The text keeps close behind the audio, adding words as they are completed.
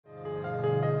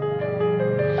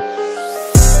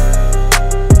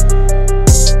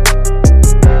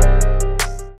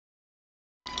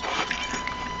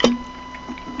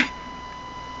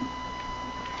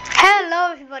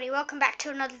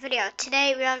to another video.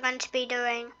 Today we are going to be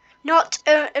doing not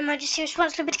an emergency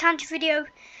response liberty county video.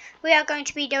 We are going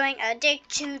to be doing a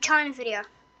Digtochina video.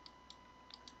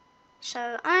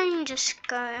 So I'm just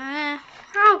going,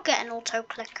 I'll get an auto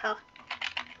clicker.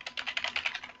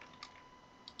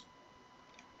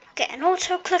 Get an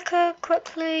auto clicker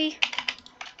quickly.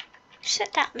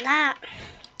 Set down that.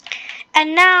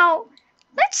 And now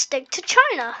let's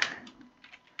Digtochina.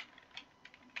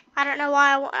 I don't know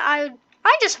why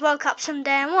I just woke up someday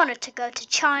and wanted to go to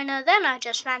China, then I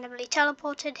just randomly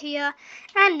teleported here,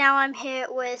 and now I'm here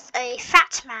with a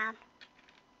fat man.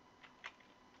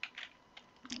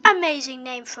 Amazing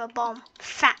name for a bomb,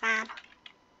 fat man.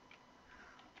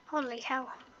 Holy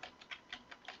hell.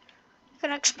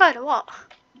 Gonna explode or what?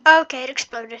 Okay, it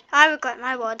exploded. I regret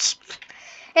my words.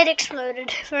 It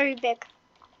exploded, very big.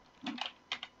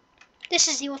 This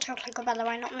is the auto clicker, by the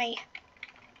way, not me.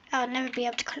 I would never be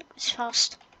able to click this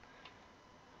fast.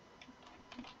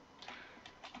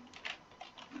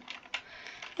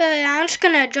 I'm just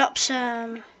gonna drop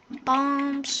some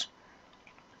bombs.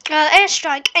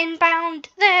 Airstrike inbound.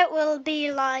 There will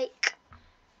be like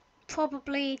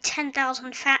probably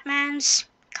 10,000 fat mans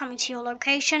coming to your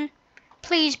location.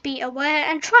 Please be aware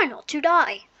and try not to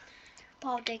die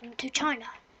while digging to China.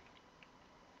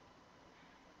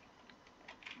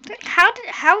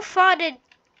 How far did...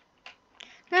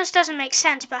 This doesn't make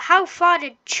sense, but how far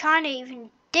did China even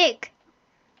dig?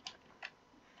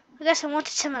 I guess I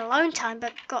wanted some alone time,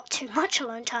 but got too much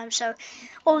alone time, so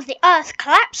all of the earth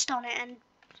collapsed on it, and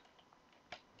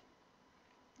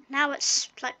now it's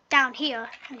like down here,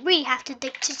 and we have to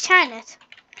dig to China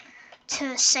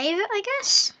to save it, I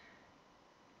guess?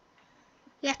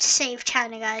 We have to save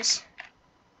China, guys.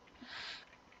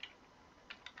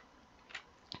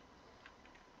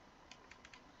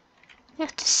 We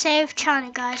have to save China,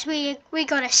 guys. We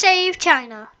gotta save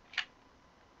China.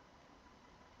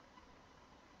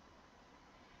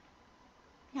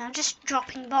 Now just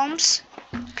dropping bombs.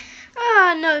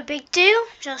 Ah, no big deal.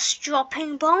 Just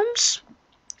dropping bombs.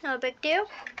 No big deal.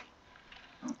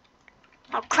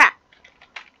 Oh crap.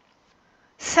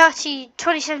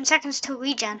 27 seconds till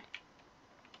regen.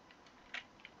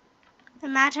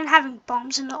 Imagine having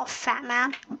bombs and not a fat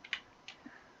man.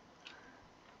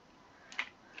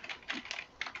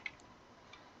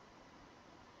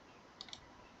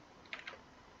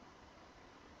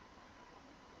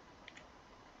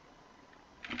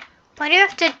 Why do you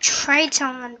have to trade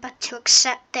someone but to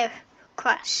accept their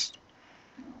request?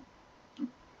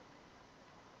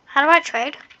 How do I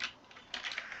trade?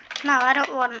 No, I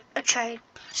don't want a trade.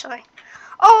 Sorry.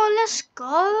 Oh, let's go.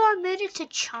 I made it to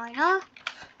China.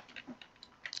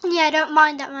 Yeah, don't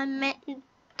mind that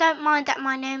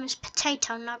my name is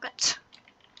Potato Nugget.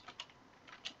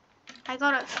 I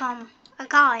got it from a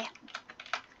guy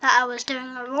that I was doing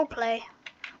a roleplay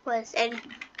with in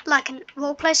like a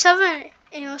roleplay server.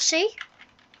 You'll see.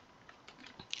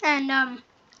 And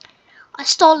I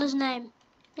stole his name.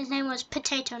 His name was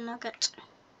Potato Nugget.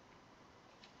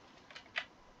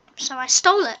 So I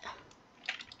stole it.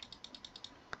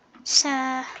 So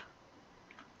I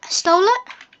stole it.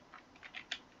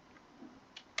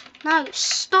 No,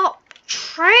 stop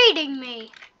trading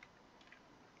me.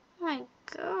 Oh my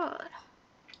god.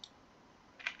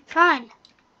 Fine.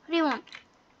 What do you want?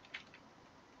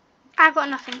 I got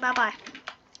nothing. Bye bye.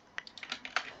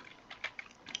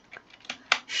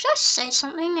 Should I say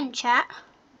something in chat?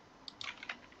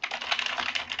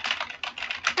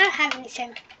 I don't have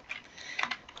anything.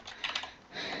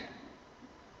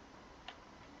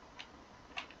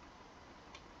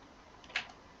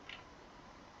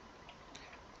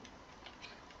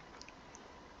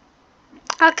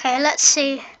 Okay, let's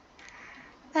see.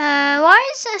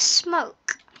 Why is there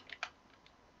smoke?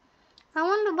 I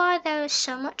wonder why there is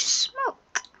so much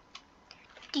smoke.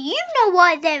 Do you know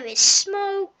why there is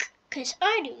smoke? Because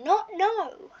I do not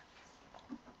know.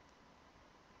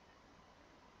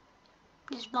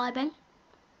 Just vibing.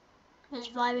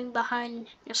 Just vibing behind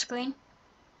your screen.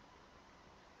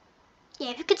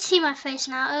 Yeah, if you could see my face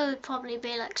now, it would probably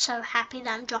be like so happy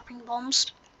that I'm dropping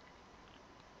bombs.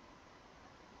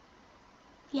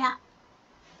 Yeah.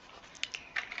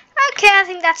 Okay, I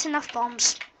think that's enough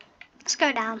bombs. Let's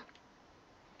go down.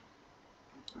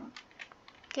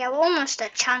 Yeah, we're almost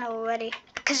at China already.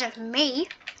 Because of me.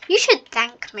 You should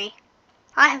thank me.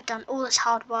 I have done all this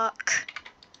hard work.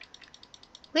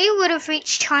 We would have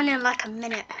reached China in like a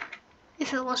minute.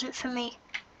 If it wasn't for me.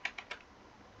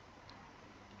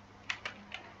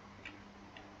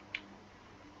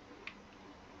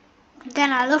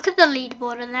 Then I look at the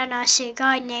leaderboard and then I see a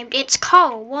guy named It's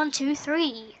Cole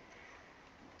 123.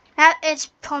 That it's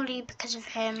probably because of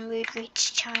him we've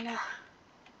reached China.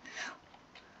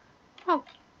 Oh,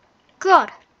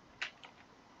 God.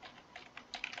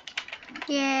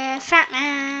 Yeah, fat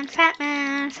man, fat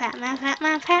man, fat man, fat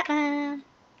man, fat man.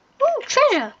 Ooh,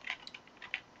 treasure.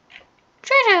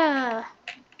 Treasure.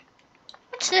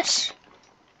 What's this?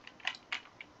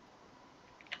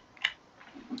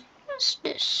 What's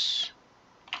this?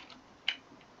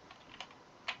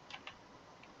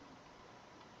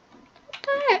 What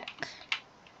the heck?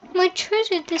 My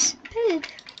treasure disappeared.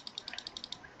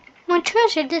 My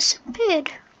treasure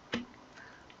disappeared.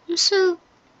 I'm so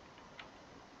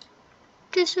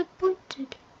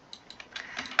disappointed.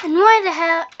 And why the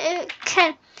hell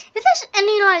if there's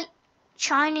any like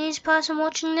Chinese person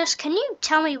watching this, can you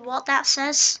tell me what that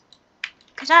says?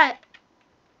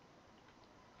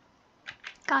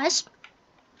 Guys,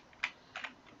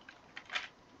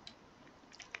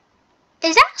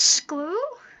 is that Squirrel?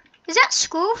 Is that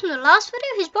Squirrel from the last video?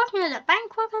 He's working at a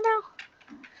bank worker now.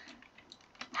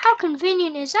 How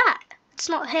convenient is that? It's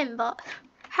not him, but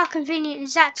how convenient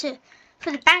is that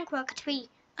for the bank worker to be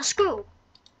a squirrel?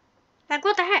 Like,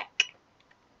 what the heck?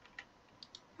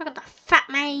 Look at the fat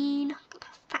man. Look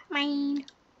at the fat man.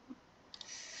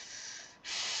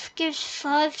 Gives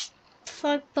five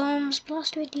bombs.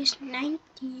 Blast radius 90.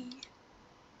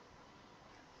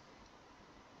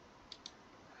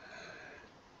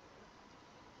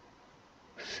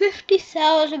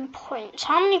 50,000 points.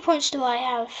 How many points do I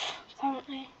have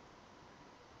currently?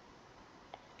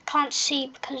 Can't see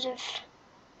because of.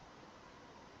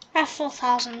 I have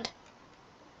 4,000.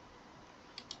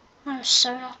 I'm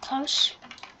so not close.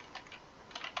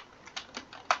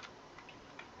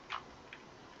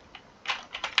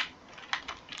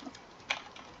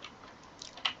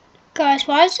 Guys,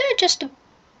 why is there just a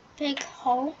big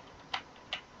hole?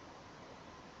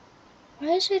 Why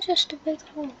is it just a big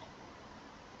hole?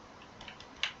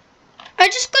 I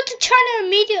just got to China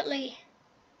immediately.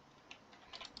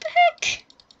 What the heck?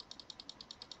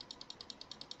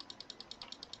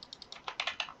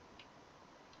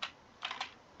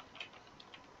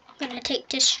 I'm gonna take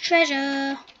this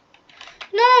treasure.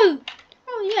 No!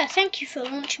 Oh yeah, thank you for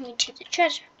launching me to the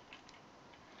treasure.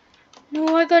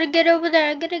 No, I gotta get over there.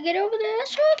 I gotta get over there.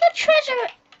 That's where the treasure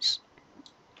is.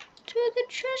 That's where the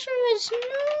treasure is.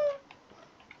 No.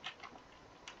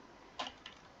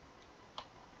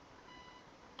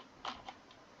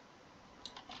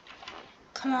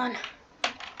 Come on.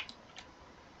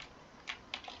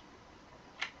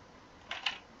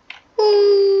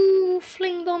 Ooh,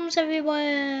 fling bombs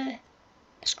everywhere.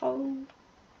 Let's go.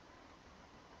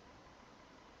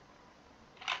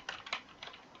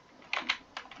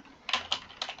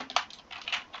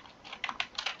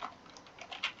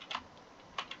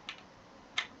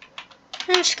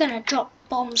 I'm just gonna drop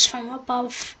bombs from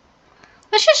above.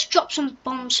 Let's just drop some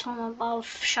bombs from above,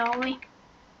 shall we?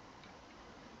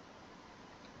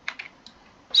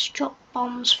 Let's drop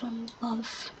bombs from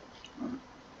above.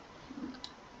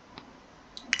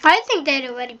 I think they'd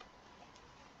already.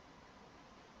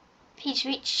 He's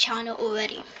reached China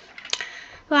already.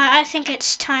 Right, I think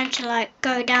it's time to like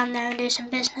go down there and do some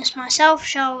business myself,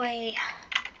 shall we?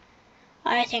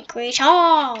 I think we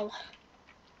shall.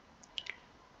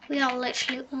 We are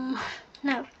literally.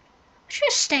 No. Should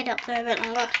have stayed up there a bit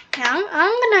longer. Yeah,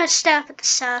 I'm gonna stay up at the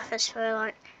surface for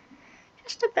like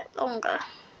just a bit longer.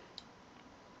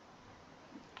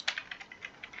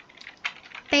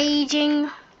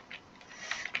 Beijing.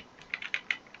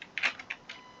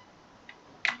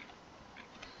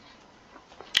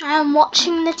 I'm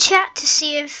watching the chat to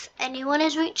see if anyone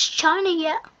has reached China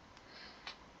yet.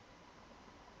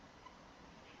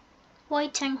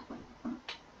 Waiting.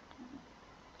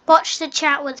 Watch the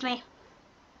chat with me.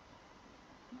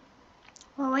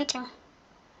 We're waiting.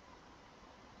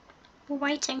 We're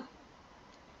waiting.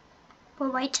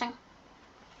 We're waiting.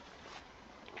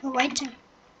 We're waiting.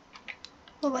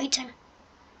 We're waiting.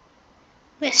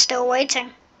 We're still waiting.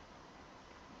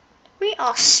 We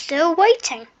are still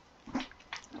waiting.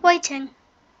 Waiting.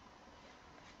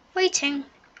 Waiting.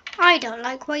 I don't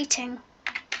like waiting.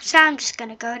 So I'm just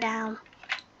gonna go down.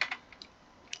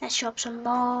 Let's drop some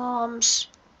bombs.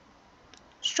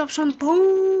 Let's drop some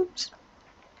bombs.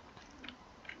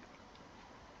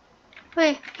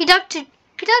 Wait, he dug to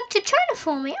China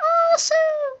for me.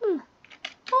 Awesome!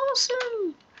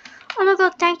 Awesome! Oh my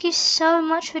god, thank you so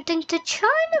much for digging to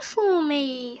China for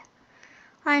me.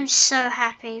 I'm so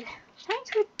happy. Thanks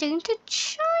for digging to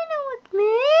China with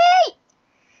me.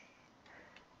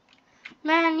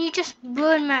 Man, you just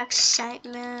ruined my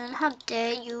excitement. How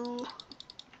dare you?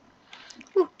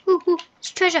 Ooh, ooh, ooh,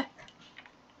 it's treasure.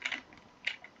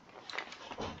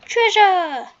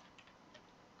 Treasure!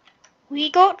 We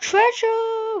got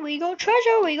treasure! We got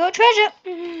treasure! We got treasure!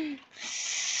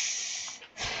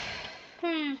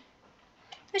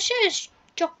 Let's just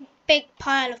drop a big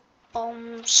pile of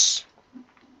bombs.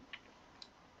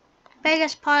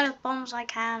 Biggest pile of bombs I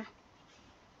can.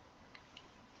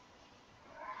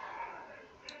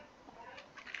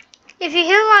 If you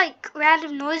hear like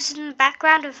random noises in the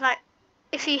background of like,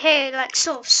 if you hear like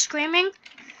sort of screaming,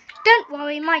 don't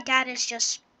worry, my dad is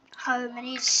just home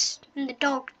and the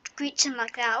dog greets him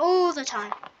like that all the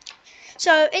time.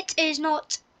 So it is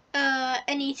not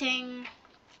anything,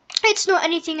 it's not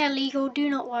anything illegal, do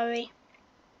not worry.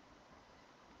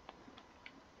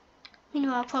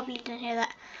 Meanwhile, I probably didn't hear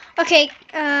that. Okay,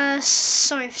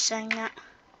 sorry for saying that.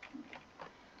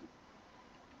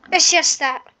 It's just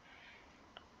that,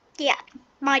 yeah,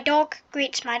 my dog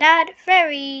greets my dad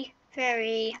very,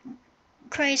 very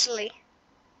crazily.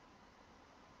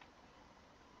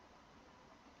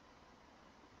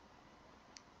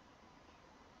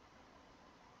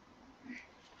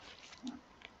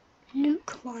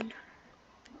 Nuke one.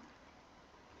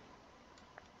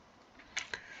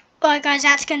 Alright guys,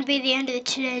 that's going to be the end of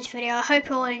today's video. I hope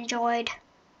you all enjoyed.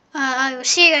 I will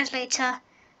see you guys later.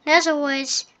 And as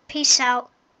always, peace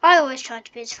out. I always try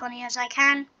to be as funny as I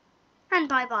can. And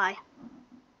bye bye.